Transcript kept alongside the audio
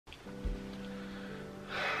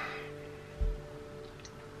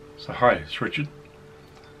So hi, it's Richard.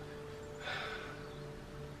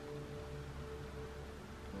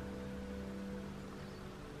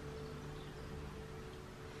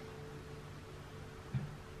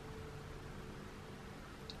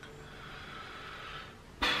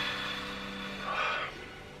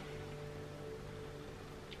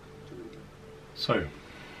 So,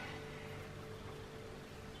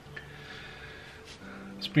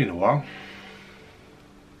 it's been a while.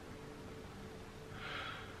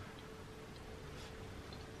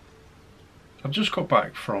 I've just got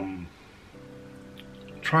back from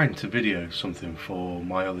trying to video something for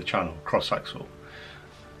my other channel, Crossaxle,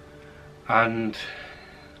 and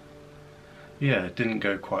yeah, it didn't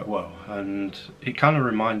go quite well, and it kind of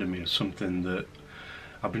reminded me of something that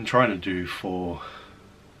I've been trying to do for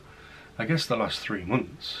I guess the last 3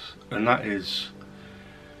 months, and that is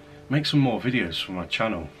make some more videos for my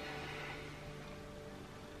channel.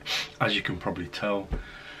 As you can probably tell,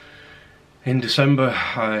 in December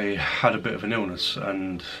I had a bit of an illness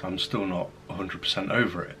and I'm still not 100%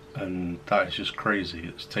 over it, and that is just crazy.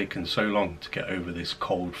 It's taken so long to get over this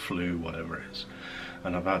cold, flu, whatever it is,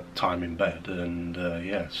 and I've had time in bed and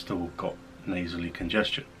yeah, still got nasally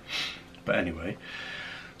congestion. But anyway,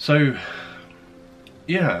 so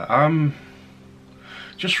yeah,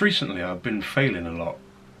 just recently I've been failing a lot,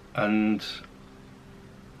 and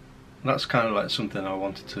that's kind of like something I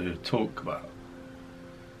wanted to talk about.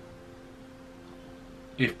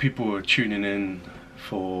 If people were tuning in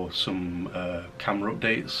for some camera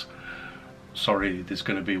updates, sorry, there's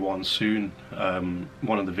going to be one soon.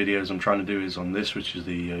 One of the videos I'm trying to do is on this, which is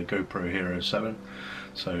the GoPro Hero 7,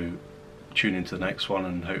 so tune into the next one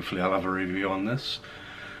and hopefully I'll have a review on this.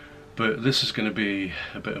 But this is going to be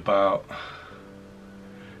a bit about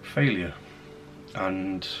failure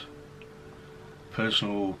and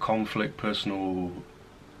personal conflict, personal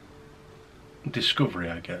discovery,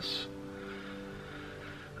 I guess.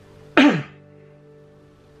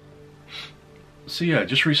 So yeah,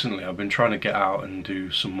 just recently I've been trying to get out and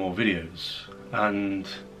do some more videos, and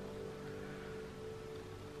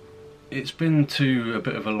it's been to a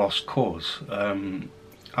bit of a lost cause.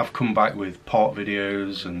 I've come back with part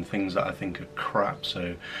videos and things that I think are crap,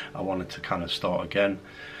 so I wanted to kind of start again.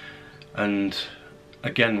 And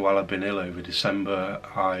again, while I've been ill over December,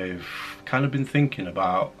 I've kind of been thinking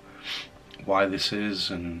about why this is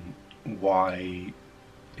and why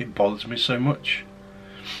it bothers me so much.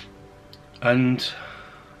 And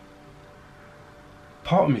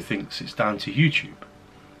part of me thinks it's down to YouTube.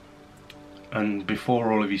 And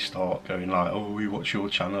before all of you start going like, oh, we watch your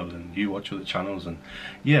channel and you watch other channels, and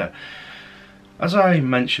yeah, as I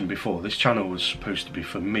mentioned before, this channel was supposed to be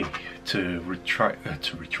for me to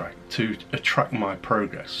attract my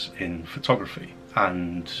progress in photography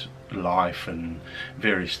and life and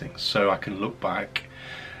various things, so I can look back,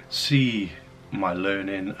 see my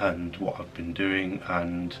learning and what I've been doing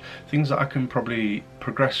and things that I can probably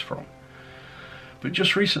progress from. But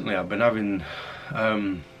just recently I've been having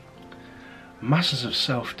masses of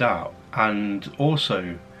self-doubt, and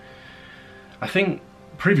also I think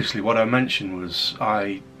previously what I mentioned was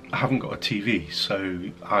I haven't got a TV,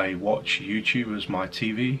 so I watch YouTube as my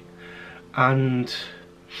TV, and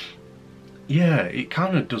yeah, it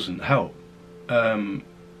kind of doesn't help.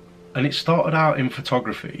 And it started out in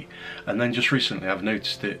photography, and then just recently I've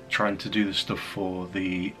noticed it trying to do the stuff for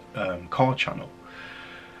the car channel.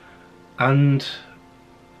 And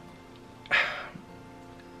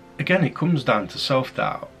again, it comes down to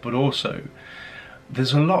self-doubt, but also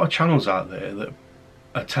there's a lot of channels out there that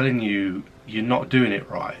are telling you you're not doing it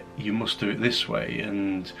right, you must do it this way,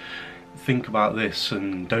 and think about this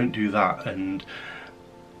and don't do that, and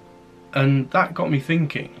that got me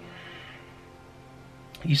thinking.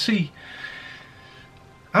 You see,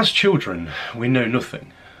 as children we know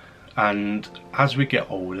nothing, and as we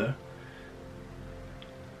get older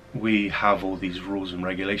we have all these rules and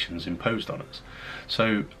regulations imposed on us.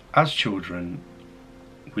 So as children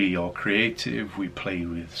we are creative, we play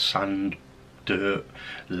with sand, dirt,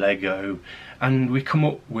 Lego, and we come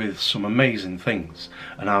up with some amazing things,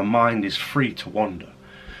 and our mind is free to wander.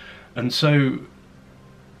 And so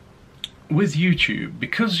with YouTube,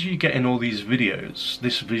 because you're getting all these videos,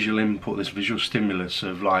 this visual input, this visual stimulus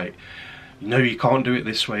of like, no, you can't do it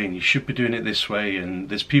this way and you should be doing it this way, and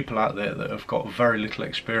there's people out there that have got very little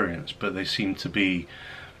experience but they seem to be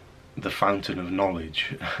the fountain of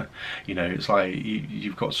knowledge. You know, it's like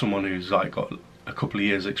you've got someone who's like got a couple of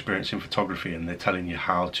years experience in photography and they're telling you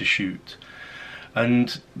how to shoot,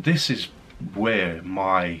 and this is where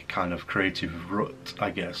my kind of creative rut,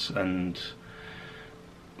 I guess, and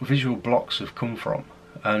visual blocks have come from.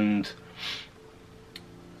 And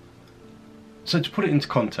So to put it into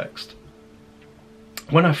context,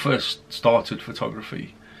 when I first started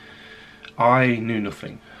photography, I knew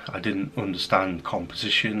nothing. I didn't understand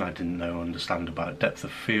composition, I didn't understand about depth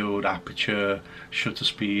of field, aperture, shutter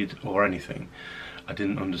speed or anything. I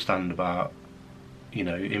didn't understand about, you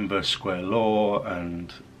know, inverse square law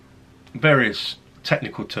and various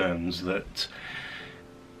technical terms that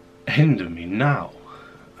hinder me now.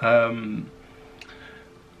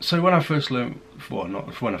 So when I first learned, well,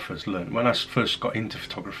 not when I first learned, when I first got into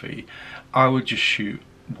photography, I would just shoot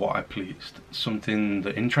what I pleased. Something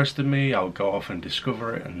that interested me, I would go off and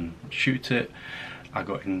discover it and shoot it. I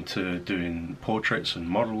got into doing portraits and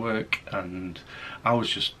model work, and I was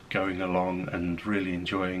just going along and really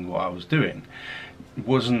enjoying what I was doing.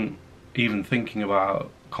 Wasn't even thinking about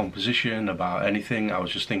composition, about anything. I was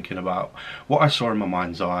just thinking about what I saw in my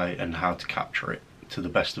mind's eye and how to capture it to the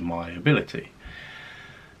best of my ability.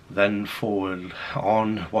 Then forward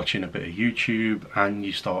on, watching a bit of YouTube, and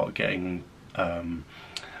you start getting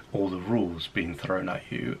all the rules being thrown at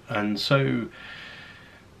you, and so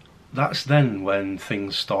that's then when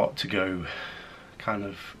things start to go kind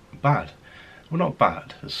of bad. Well, not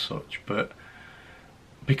bad as such, but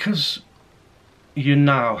because you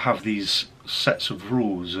now have these sets of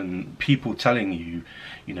rules and people telling you,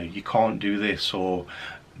 you know, you can't do this, or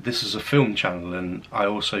this is a film channel and I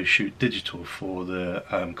also shoot digital for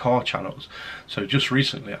the car channels. So just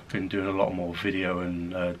recently I've been doing a lot more video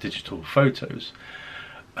and digital photos,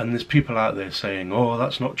 and there's people out there saying, oh,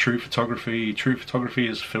 that's not true photography. True photography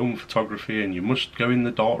is film photography, and you must go in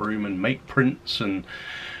the darkroom and make prints, and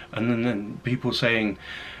then people saying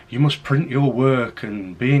you must print your work,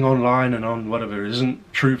 and being online and on whatever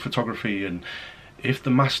isn't true photography. And if the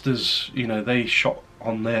masters, you know, they shot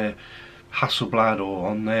on their Hasselblad or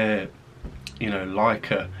on their, you know,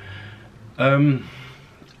 Leica,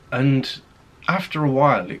 and after a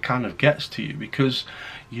while it kind of gets to you, because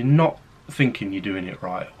you're not thinking you're doing it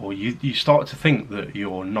right, or you start to think that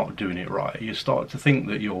you're not doing it right. You start to think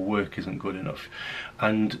that your work isn't good enough.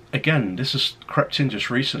 And again, this has crept in just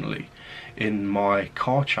recently in my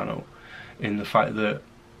car channel, in the fact that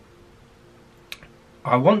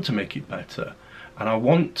I want to make it better and I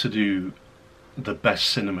want to do the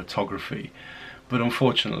best cinematography, but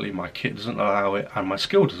unfortunately my kit doesn't allow it and my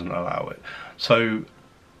skill doesn't allow it. So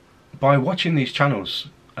by watching these channels,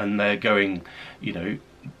 and they're going, you know,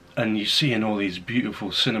 and you're seeing all these beautiful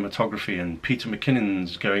cinematography, and Peter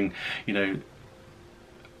McKinnon's going, you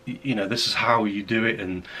know, this is how you do it,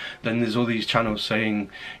 and then there's all these channels saying,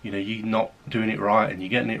 you know, you're not doing it right and you're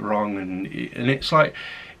getting it wrong, and it's like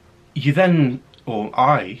you then, or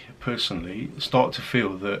I personally, start to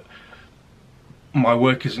feel that my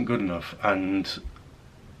work isn't good enough, and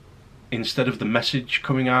instead of the message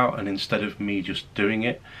coming out and instead of me just doing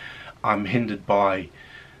it, I'm hindered by,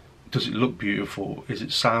 does it look beautiful? Is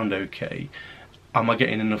it sound okay? Am I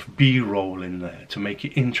getting enough B-roll in there to make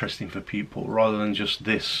it interesting for people, rather than just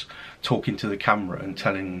this talking to the camera and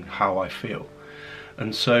telling how I feel?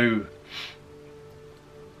 And so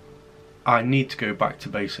I need to go back to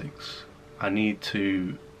basics. I need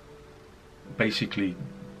to basically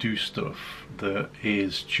do stuff that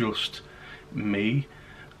is just me,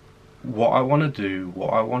 what I want to do,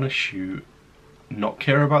 what I want to shoot, not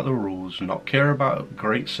care about the rules, not care about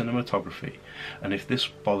great cinematography. And if this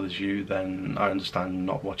bothers you, then I understand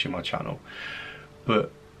not watching my channel.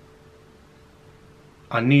 But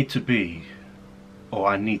I need to be, or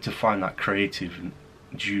I need to find that creative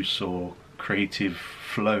juice or creative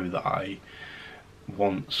flow that I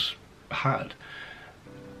once had.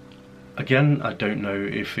 Again, I don't know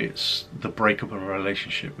if it's the breakup of a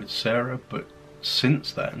relationship with Sarah, but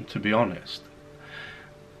since then, to be honest,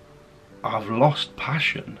 I've lost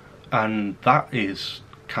passion, and that is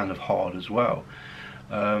kind of hard as well.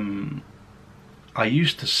 I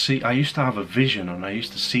used to have a vision, and I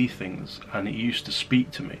used to see things, and it used to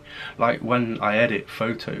speak to me. Like when I edit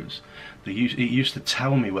photos, it used to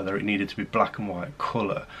tell me whether it needed to be black and white,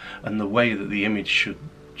 colour, and the way that the image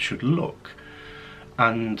should look.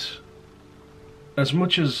 And as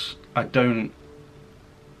much as I don't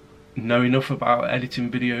know enough about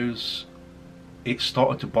editing videos, it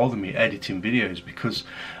started to bother me editing videos, because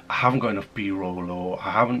I haven't got enough B-roll, or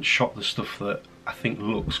I haven't shot the stuff that I think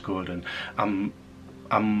looks good, and I'm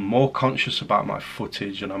more conscious about my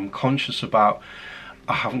footage, and I'm conscious about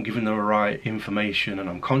I haven't given the right information, and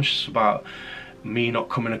I'm conscious about me not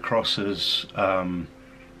coming across as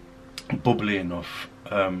bubbly enough,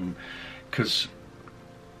 because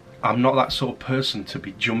I'm not that sort of person to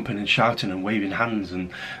be jumping and shouting and waving hands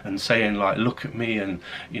and saying like, look at me, and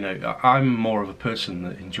you know, I'm more of a person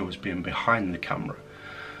that enjoys being behind the camera.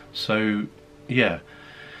 So yeah,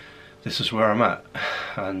 this is where I'm at,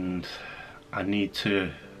 and I need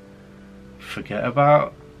to forget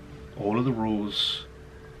about all of the rules,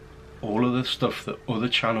 all of the stuff that other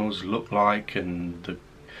channels look like, and the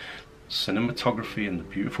cinematography and the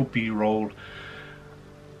beautiful B-roll,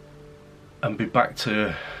 and be back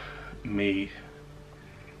to me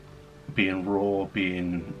being raw,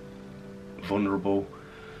 being vulnerable,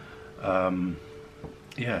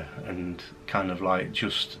 yeah, and kind of like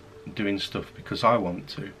just doing stuff because I want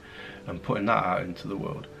to, and putting that out into the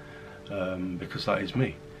world, because that is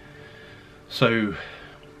me. So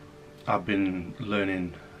I've been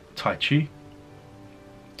learning Tai Chi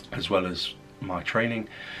as well as my training,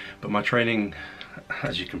 but my training,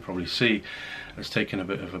 as you can probably see, has taken a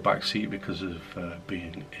bit of a backseat because of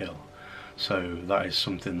being ill. So that is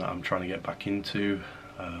something that I'm trying to get back into.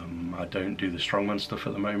 I don't do the strongman stuff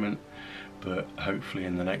at the moment, but hopefully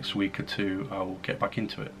in the next week or two I will get back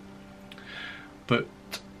into it. But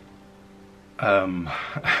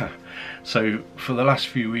so for the last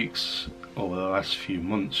few weeks, or the last few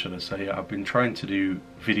months should I say, I've been trying to do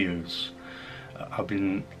videos. I've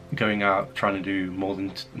been going out trying to do more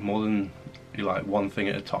than like one thing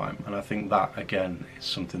at a time, and I think that again is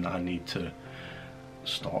something that I need to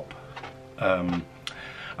stop.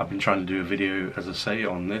 I've been trying to do a video, as I say,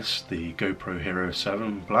 on this, the GoPro Hero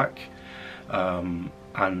 7 Black,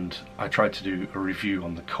 and I tried to do a review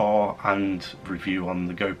on the car and review on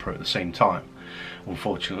the GoPro at the same time.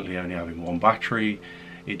 Unfortunately, only having one battery,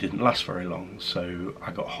 it didn't last very long, so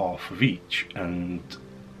I got half of each, and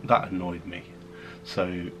that annoyed me.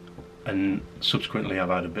 So, and subsequently I've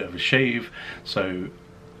had a bit of a shave, so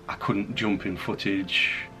I couldn't jump in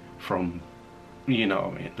footage from, you know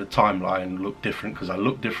what I mean, the timeline looked different because I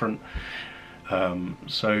look different,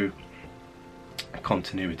 so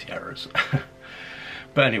continuity errors.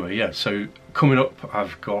 But anyway, yeah, so coming up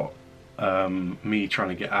I've got me trying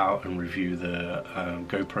to get out and review the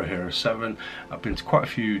GoPro Hero 7. I've been to quite a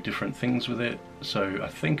few different things with it, so I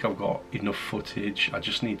think I've got enough footage. I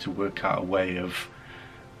just need to work out a way of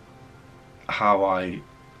how I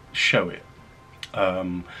show it.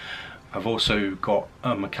 I've also got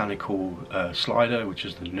a mechanical slider, which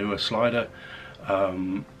is the newer slider,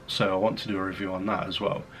 so I want to do a review on that as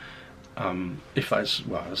well. If that's,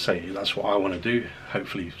 well, I say that's what I want to do.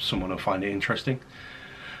 Hopefully someone will find it interesting.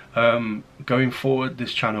 Going forward,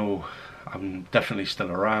 this channel, I'm definitely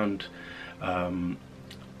still around.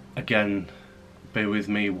 Again, bear with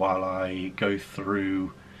me while I go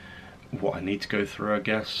through what I need to go through, I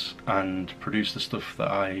guess, and produce the stuff that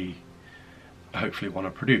I hopefully want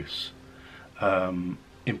to produce.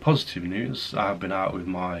 In positive news, I have been out with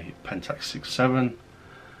my Pentax 6.7.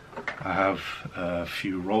 I have a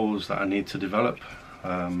few rolls that I need to develop,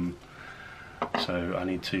 so I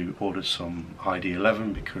need to order some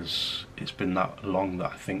ID11 because it's been that long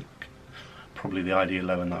that I think probably the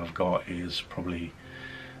ID11 that I've got is probably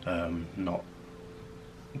not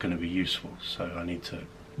going to be useful, so I need to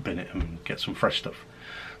bin it and get some fresh stuff.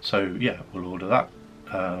 So yeah, we'll order that.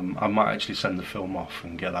 I might actually send the film off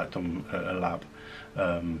and get that done at a lab,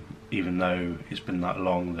 even though it's been that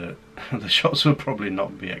long that the shots will probably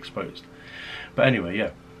not be exposed. But anyway,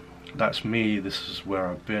 yeah, that's me. This is where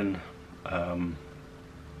I've been.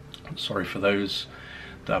 Sorry for those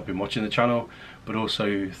that have been watching the channel, but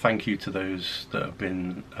also thank you to those that have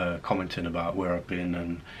been commenting about where I've been,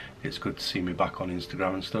 and it's good to see me back on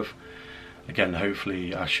Instagram and stuff. Again,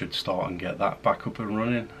 hopefully I should start and get that back up and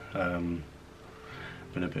running.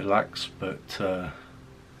 Been a bit lax, but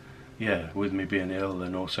yeah, with me being ill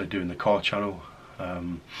and also doing the car channel,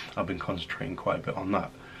 I've been concentrating quite a bit on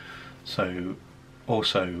that. So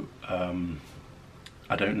also,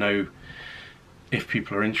 I don't know if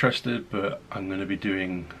people are interested, but I'm going to be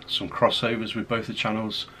doing some crossovers with both the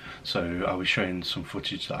channels. So I'll be showing some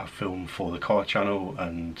footage that I filmed for the car channel,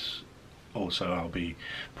 and also I'll be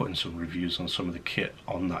putting some reviews on some of the kit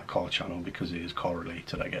on that car channel because it is car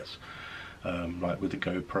related, I guess. Like with the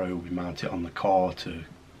GoPro, we mount it on the car to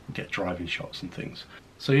get driving shots and things.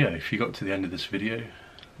 So yeah, if you got to the end of this video,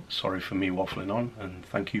 sorry for me waffling on, and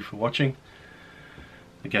thank you for watching.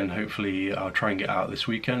 Again, hopefully I'll try and get out this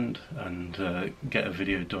weekend and get a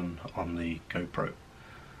video done on the GoPro.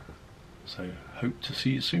 So hope to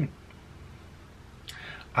see you soon.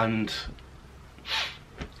 And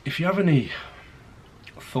if you have any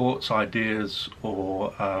thoughts, ideas,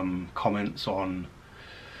 or comments on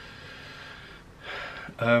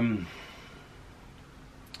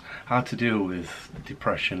how to deal with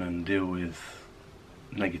depression and deal with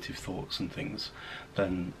negative thoughts and things,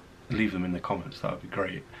 then leave them in the comments. That would be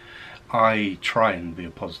great. I try and be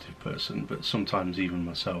a positive person, but sometimes even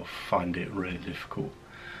myself find it really difficult.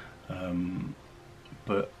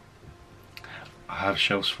 But I have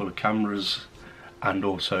shelves full of cameras, and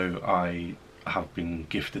also I have been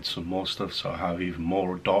gifted some more stuff, so I have even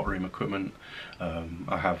more darkroom equipment.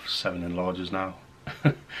 I have 7 enlargers now.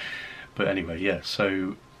 But anyway, yeah,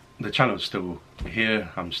 so the channel's still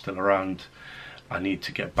here, I'm still around. I need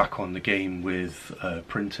to get back on the game with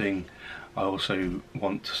printing. I also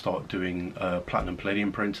want to start doing platinum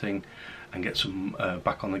palladium printing and get some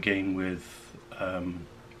back on the game with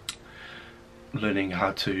learning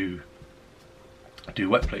how to do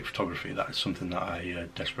wet plate photography. That is something that I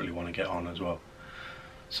desperately want to get on as well.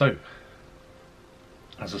 So,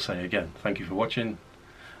 as I say again, thank you for watching.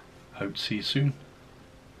 Hope to see you soon.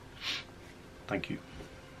 Thank you.